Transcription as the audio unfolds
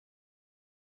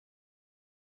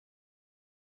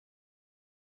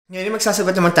Ngayon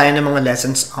magsasagot naman tayo ng mga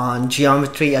lessons on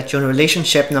geometry at yung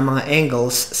relationship ng mga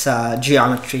angles sa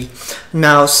geometry.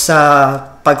 Now, sa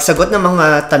pagsagot ng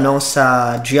mga tanong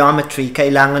sa geometry,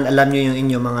 kailangan alam nyo yung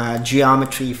inyong mga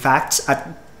geometry facts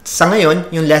at sa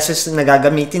ngayon, yung lessons na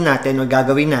gagamitin natin o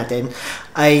gagawin natin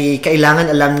ay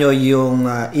kailangan alam nyo yung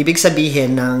ibig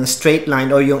sabihin ng straight line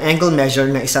or yung angle measure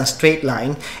ng isang straight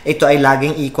line. Ito ay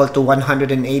laging equal to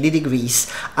 180 degrees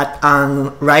at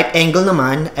ang right angle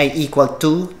naman ay equal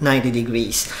to 90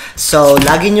 degrees. So,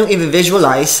 lagi nyo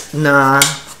i-visualize na,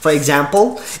 for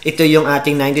example, ito yung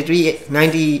ating 90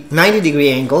 degree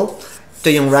angle. Ito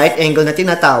yung right angle na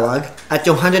tinatawag at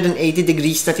yung 180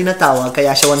 degrees na tinatawag,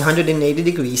 kaya siya 180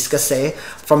 degrees kasi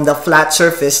from the flat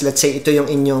surface, let's say ito yung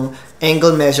inyong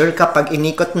angle measure kapag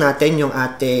inikot natin yung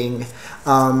ating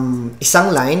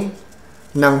isang line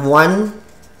ng one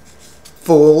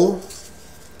full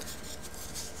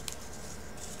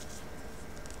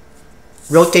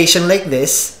rotation like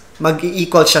this,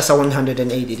 mag-equal siya sa 180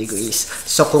 degrees.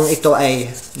 So kung ito ay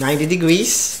 90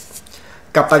 degrees,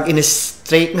 kapag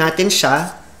in-straight natin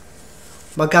siya,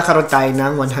 magkakaroon tayo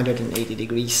ng 180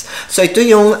 degrees. So, ito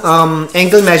yung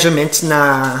angle measurements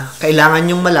na kailangan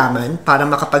nyong malaman para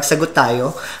makapagsagot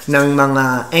tayo ng mga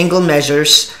angle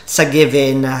measures sa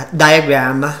given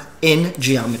diagram in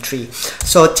geometry.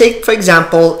 So, take for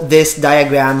example, this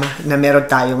diagram na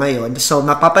meron tayo ngayon. So,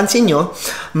 mapapansin nyo,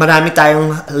 marami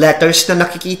tayong letters na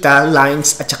nakikita,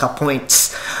 lines, at saka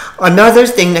points. Another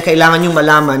thing na kailangan yung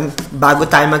malaman bago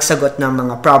tayo magsagot ng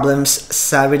mga problems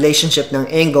sa relationship ng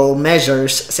angle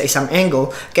measures sa isang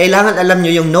angle, kailangan alam nyo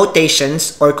yung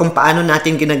notations or kung paano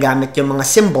natin ginagamit yung mga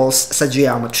symbols sa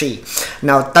geometry.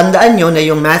 Now, tandaan nyo na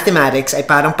yung mathematics ay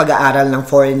parang pag-aaral ng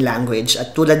foreign language.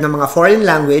 At tulad ng mga foreign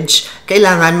language,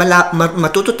 kailangan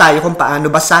matuto tayo kung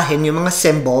paano basahin yung mga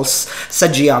symbols sa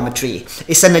geometry.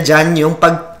 Isa na dyan yung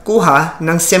pagkuha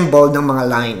ng symbol ng mga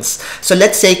lines. So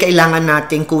let's say kailangan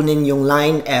natin kunin yung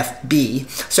line FB.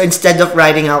 So instead of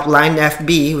writing out line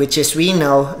FB, which is we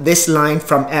know this line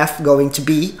from F going to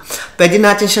B, pwede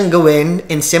natin siyang gawin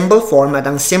in symbol form at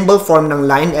ang symbol form ng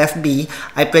line FB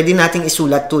ay pwede nating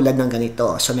isulat tulad ng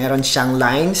ganito. So meron siyang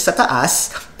line sa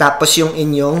taas, tapos yung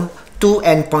inyong two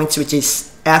endpoints which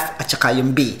is F at saka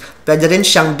yung B. Pwede rin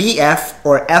siyang BF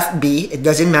or FB. It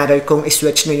doesn't matter kung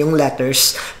i-switch nyo yung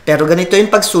letters. Pero ganito yung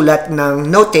pagsulat ng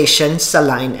notation sa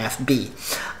line FB.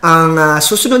 Ang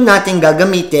susunod natin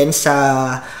gagamitin sa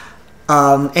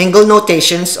angle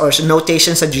notations or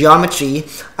notation sa geometry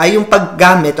ay yung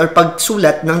paggamit or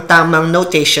pagsulat ng tamang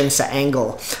notation sa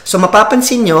angle. So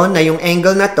mapapansin nyo na yung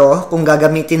angle na to, kung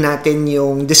gagamitin natin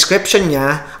yung description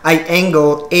niya, ay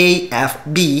angle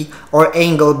AFB or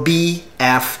angle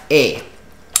BFA.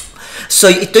 So,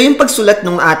 ito yung pagsulat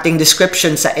ng ating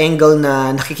description sa angle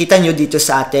na nakikita nyo dito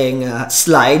sa ating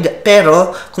slide.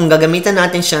 Pero, kung gagamitan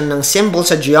natin siya ng symbol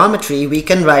sa geometry, we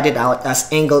can write it out as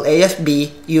angle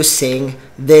AFB using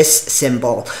this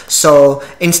symbol. So,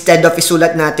 instead of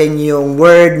isulat natin yung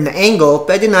word na angle,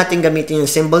 pwede natin gamitin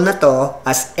yung symbol na to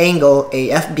as angle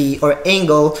AFB or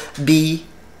angle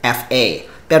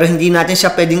BFA. Pero hindi natin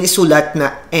siya pwedeng isulat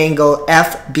na angle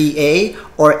FBA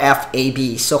or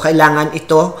FAB. So, kailangan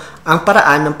ito ang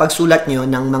paraan ng pagsulat nyo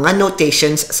ng mga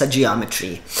notations sa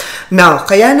geometry. Now,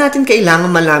 kaya natin kailangan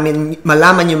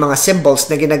malaman yung mga symbols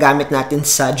na ginagamit natin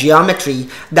sa geometry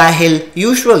dahil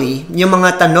usually, yung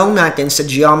mga tanong natin sa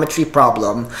geometry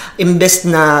problem, imbes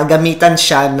na gamitan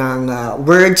siya ng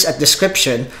words at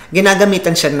description,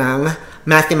 ginagamitan siya ng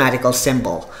mathematical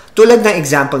symbol. Tulad ng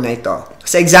example na ito.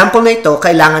 Sa example na ito,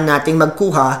 kailangan nating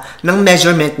magkuha ng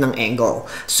measurement ng angle.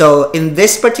 So, in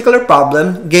this particular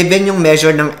problem, given yung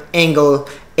measure ng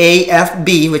angle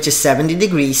AFB, which is 70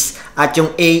 degrees, at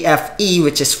yung AFE,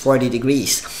 which is 40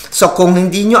 degrees. So, kung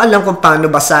hindi nyo alam kung paano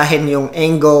basahin yung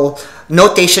angle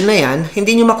notation na yan,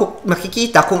 hindi nyo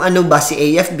makikita kung ano ba si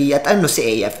AFB at ano si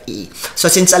AFE.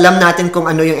 So, since alam natin kung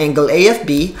ano yung angle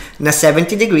AFB na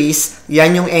 70 degrees,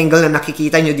 yan yung angle na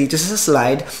nakikita nyo dito sa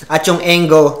slide. At yung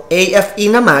angle AFE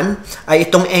naman ay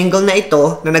itong angle na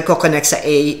ito na nagko-connect sa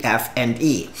A, F, and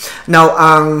E. Now,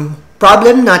 ang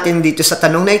problem natin dito sa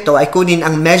tanong na ito ay kunin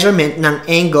ang measurement ng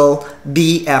angle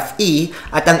BFE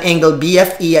at ang angle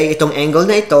BFE ay itong angle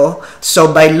na ito.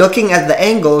 So, by looking at the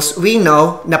angles, we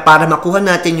know na para makuha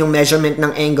natin yung measurement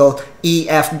ng angle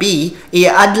EFB,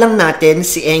 i-add lang natin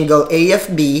si angle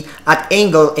AFB at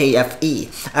angle AFE.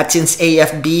 At since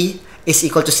AFB is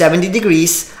equal to 70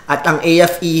 degrees at ang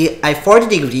AFE ay 40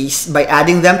 degrees, by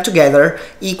adding them together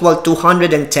equal to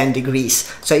 110 degrees.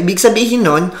 So, ibig sabihin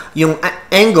nun, yung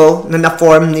angle na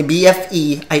na-form ni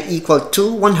BFE ay equal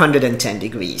to 110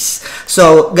 degrees.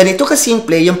 So, ganito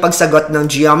kasimple yung pagsagot ng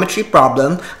geometry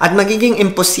problem at magiging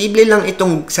imposible lang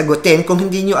itong sagutin kung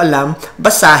hindi nyo alam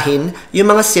basahin yung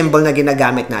mga symbol na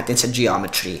ginagamit natin sa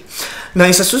geometry. Now,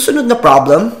 sa susunod na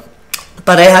problem,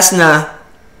 parehas na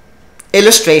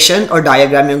illustration or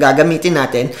diagram yung gagamitin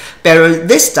natin, pero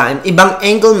this time, ibang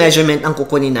angle measurement ang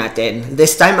kukunin natin.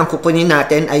 This time, ang kukunin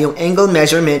natin ay yung angle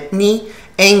measurement ni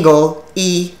angle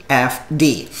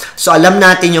EFD. So, alam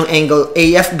natin yung angle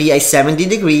AFB ay 70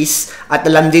 degrees at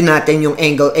alam din natin yung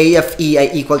angle AFE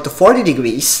ay equal to 40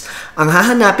 degrees. Ang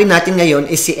hahanapin natin ngayon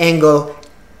is si angle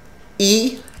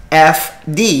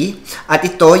EFD at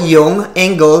ito yung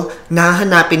angle na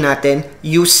hahanapin natin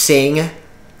using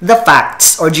the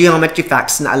facts or geometry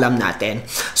facts na alam natin.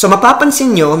 So,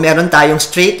 mapapansin nyo, meron tayong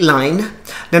straight line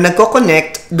na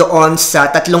nagko-connect doon sa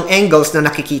tatlong angles na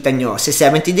nakikita nyo. Si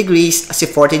 70 degrees, si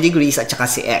 40 degrees, at saka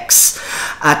si X.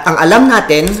 At ang alam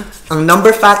natin, ang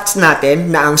number facts natin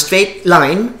na ang straight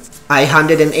line ay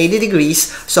 180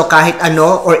 degrees. So, kahit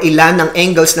ano or ilan ng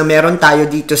angles na meron tayo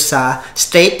dito sa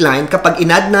straight line, kapag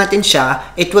in-add natin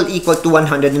siya, it will equal to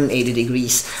 180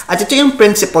 degrees. At ito yung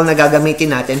principle na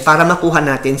gagamitin natin para makuha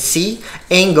natin si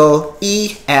angle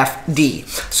EFD.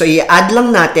 So, i-add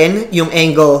lang natin yung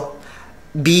angle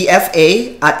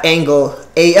BFA at angle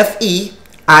AFE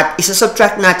at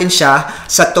isa-subtract natin siya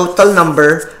sa total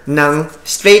number ng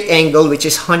straight angle which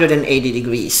is 180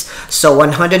 degrees. So,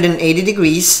 180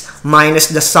 degrees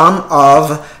minus the sum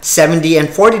of 70 and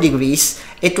 40 degrees,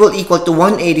 it will equal to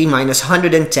 180 minus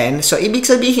 110. So, ibig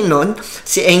sabihin nun,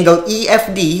 si angle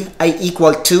EFD ay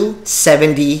equal to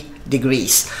 70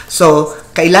 degrees. So,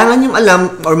 kailangan yung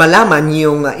alam or malaman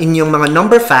yung inyong mga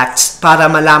number facts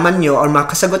para malaman nyo or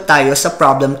makasagot tayo sa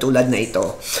problem tulad na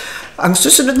ito. Ang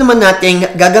susunod naman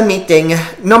nating gagamiting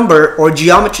number or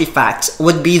geometry facts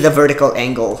would be the vertical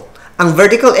angle. Ang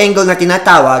vertical angle na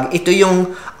tinatawag, ito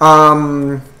yung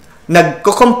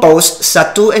nagko-compose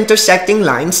sa two intersecting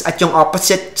lines at yung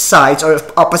opposite sides or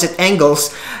opposite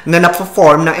angles na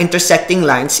napo-form ng intersecting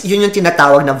lines, yun yung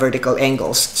tinatawag na vertical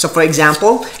angles. So, for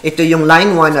example, ito yung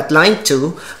line 1 at line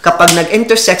 2. Kapag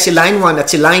nag-intersect si line 1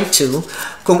 at si line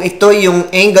 2, kung ito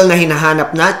yung angle na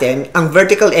hinahanap natin, ang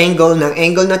vertical angle ng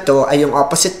angle na to ay yung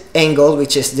opposite angle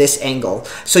which is this angle.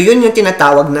 So, yun yung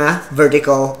tinatawag na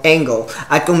vertical angle.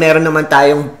 At kung meron naman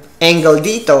tayong angle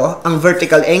dito, ang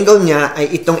vertical angle niya ay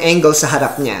itong angle sa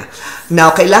harap niya. Now,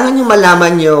 kailangan nyo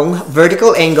malaman yung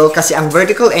vertical angle kasi ang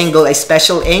vertical angle ay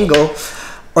special angle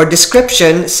or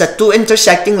description sa two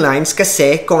intersecting lines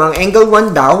kasi kung ang angle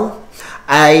 1 daw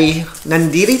ay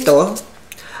nandito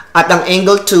at ang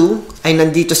angle 2 ay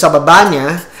nandito sa baba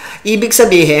niya, ibig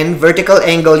sabihin, vertical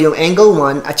angle yung angle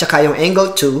 1 at saka yung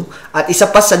angle 2 at isa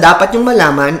pa sa dapat yung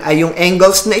malaman ay yung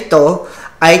angles na ito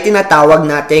ay tinatawag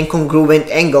natin congruent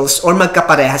angles or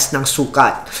magkaparehas ng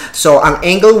sukat. So, ang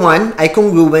angle 1 ay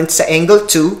congruent sa angle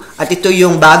 2 at ito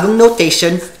yung bagong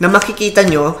notation na makikita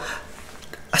nyo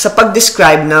sa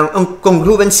pag-describe ng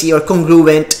congruency or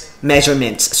congruent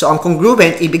measurements. So, ang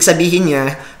congruent, ibig sabihin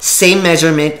niya, same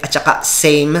measurement at saka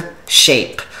same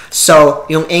shape. So,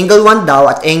 yung angle 1 daw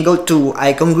at angle 2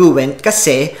 ay congruent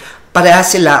kasi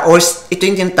parehas sila or ito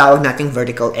yung tinatawag nating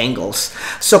vertical angles.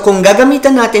 So, kung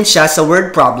gagamitan natin siya sa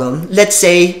word problem, let's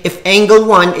say, if angle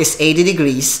 1 is 80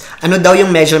 degrees, ano daw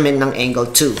yung measurement ng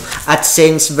angle 2? At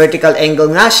since vertical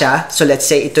angle nga siya, so let's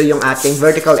say ito yung ating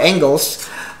vertical angles,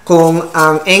 kung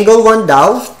ang angle 1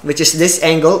 daw, which is this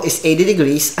angle, is 80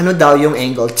 degrees, ano daw yung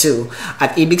angle 2?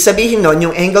 At ibig sabihin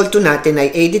nun, yung angle 2 natin ay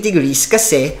 80 degrees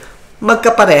kasi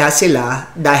magkapareha sila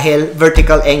dahil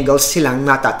vertical angles silang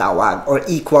natatawag or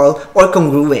equal or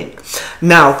congruent.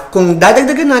 Now, kung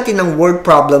dadagdagan natin ng word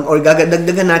problem or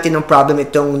dadagdagan natin ng problem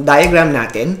itong diagram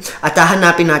natin at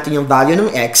hahanapin natin yung value ng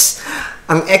x,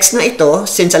 ang x na ito,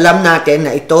 since alam natin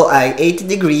na ito ay 80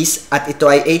 degrees at ito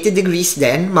ay 80 degrees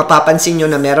din, mapapansin nyo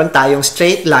na meron tayong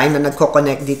straight line na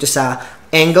nagko-connect dito sa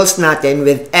angles natin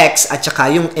with x at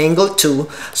saka yung angle 2.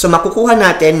 So, makukuha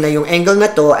natin na yung angle na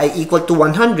to ay equal to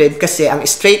 100 kasi ang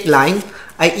straight line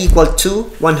ay equal to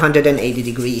 180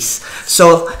 degrees.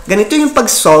 So, ganito yung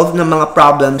pag-solve ng mga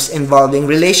problems involving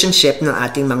relationship ng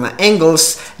ating mga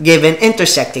angles given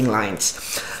intersecting lines.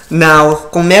 Now,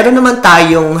 kung meron naman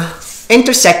tayong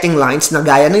intersecting lines na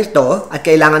gaya nito at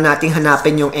kailangan nating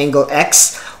hanapin yung angle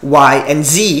x, y, and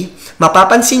z,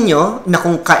 mapapansin nyo na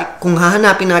kung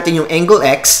hahanapin natin yung angle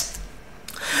x,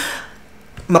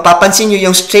 mapapansin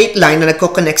nyo yung straight line na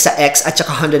nagko-connect sa x at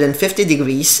saka 150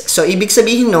 degrees. So, ibig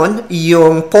sabihin nun,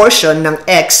 yung portion ng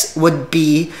x would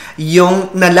be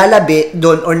yung nalalabi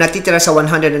doon or natitira sa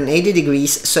 180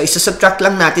 degrees. So, isasubtract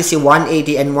lang natin si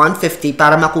 180 and 150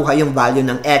 para makuha yung value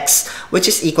ng x,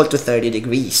 which is equal to 30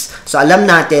 degrees. So, alam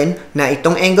natin na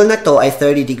itong angle na to ay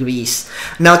 30 degrees.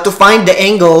 Now, to find the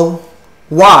angle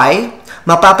y,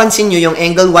 mapapansin nyo yung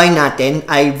angle y natin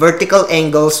ay vertical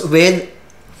angles with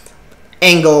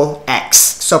angle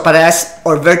x. So, parehas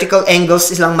or vertical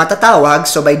angles silang matatawag.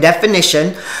 So, by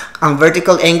definition, ang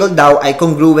vertical angle daw ay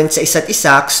congruent sa isa't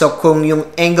isa. So, kung yung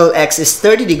angle x is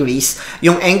 30 degrees,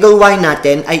 yung angle y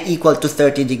natin ay equal to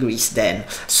 30 degrees din.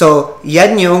 So,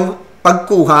 yan yung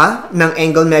pagkuha ng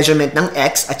angle measurement ng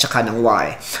x at saka ng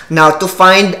y. Now, to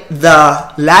find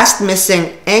the last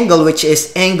missing angle, which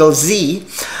is angle z,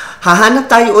 hahanap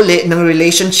tayo uli ng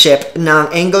relationship ng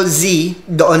angle z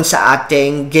doon sa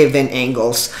ating given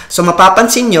angles. So,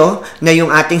 mapapansin nyo na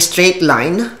yung ating straight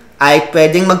line ay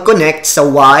pwedeng mag-connect sa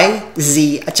y,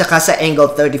 z, at saka sa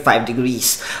angle 35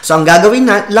 degrees. So, ang gagawin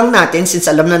lang natin, since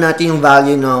alam na natin yung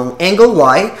value ng angle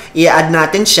y, i-add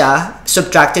natin siya,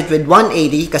 subtracted with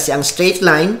 180, kasi ang straight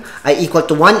line ay equal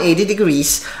to 180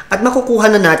 degrees, at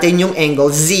makukuha na natin yung angle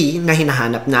z na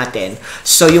hinahanap natin.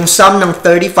 So, yung sum ng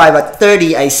 35 at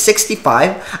 30 ay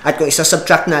 65, at kung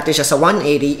isa-subtract natin siya sa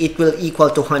 180, it will equal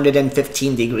to 115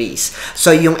 degrees. So,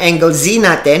 yung angle z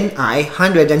natin ay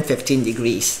 115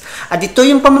 degrees. At ito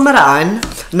yung pamamaraan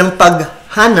ng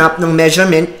paghanap ng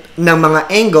measurement ng mga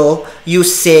angle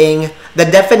using the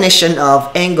definition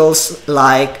of angles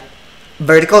like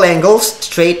vertical angles,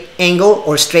 straight angle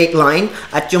or straight line,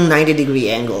 at yung 90-degree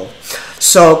angle.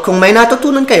 So, kung may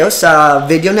natutunan kayo sa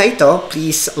video na ito,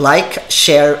 please like,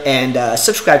 share, and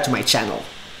subscribe to my channel.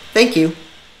 Thank you!